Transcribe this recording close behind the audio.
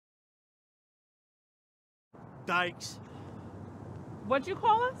Dykes. What'd you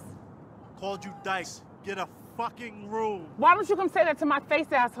call us? Called you Dykes. Get a fucking room. Why don't you come say that to my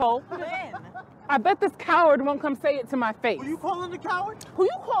face, asshole? When? I bet this coward won't come say it to my face. Who you calling the coward? Who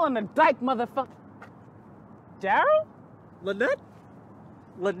you calling a dyke, motherfucker? Daryl? Lynette?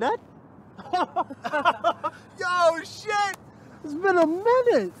 Lynette? Yo, shit! It's been a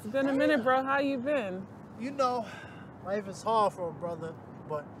minute. It's been a minute, bro. How you been? You know, life is hard for a brother,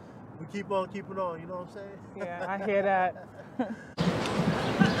 but we keep on keeping on, you know what I'm saying? Yeah, I hear that.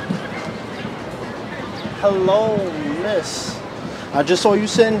 Hello, miss. I just saw you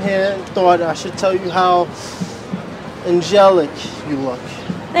sitting here and thought I should tell you how angelic you look.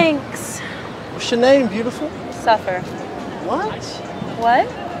 Thanks. What's your name, beautiful? Suffer. What? What?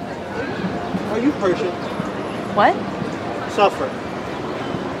 Are you Persian? What? Suffer.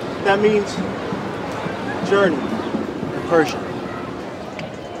 That means journey in Persian.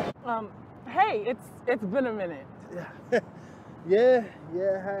 Hey, it's been a minute. Yeah,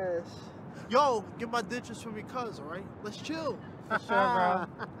 it has. Yo, get my ditches from your cuz, all right? Let's chill. For sure,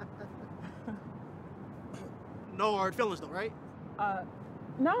 bro. No hard feelings though, right?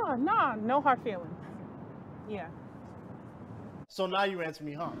 No hard feelings. Yeah. So now you answer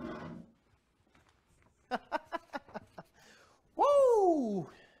me, huh? Woo!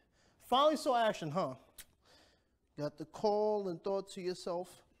 Finally saw action, huh? Got the call and thought to yourself,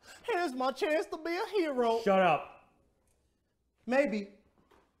 here's my chance to be a hero. Shut up. Maybe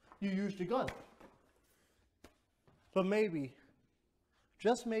you used your gun. But maybe,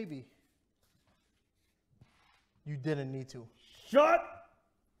 just maybe, you didn't need to. Shut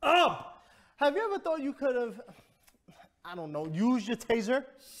up! Have you ever thought you could have, I don't know, used your taser?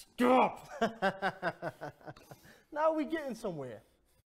 Stop! Now we're getting somewhere.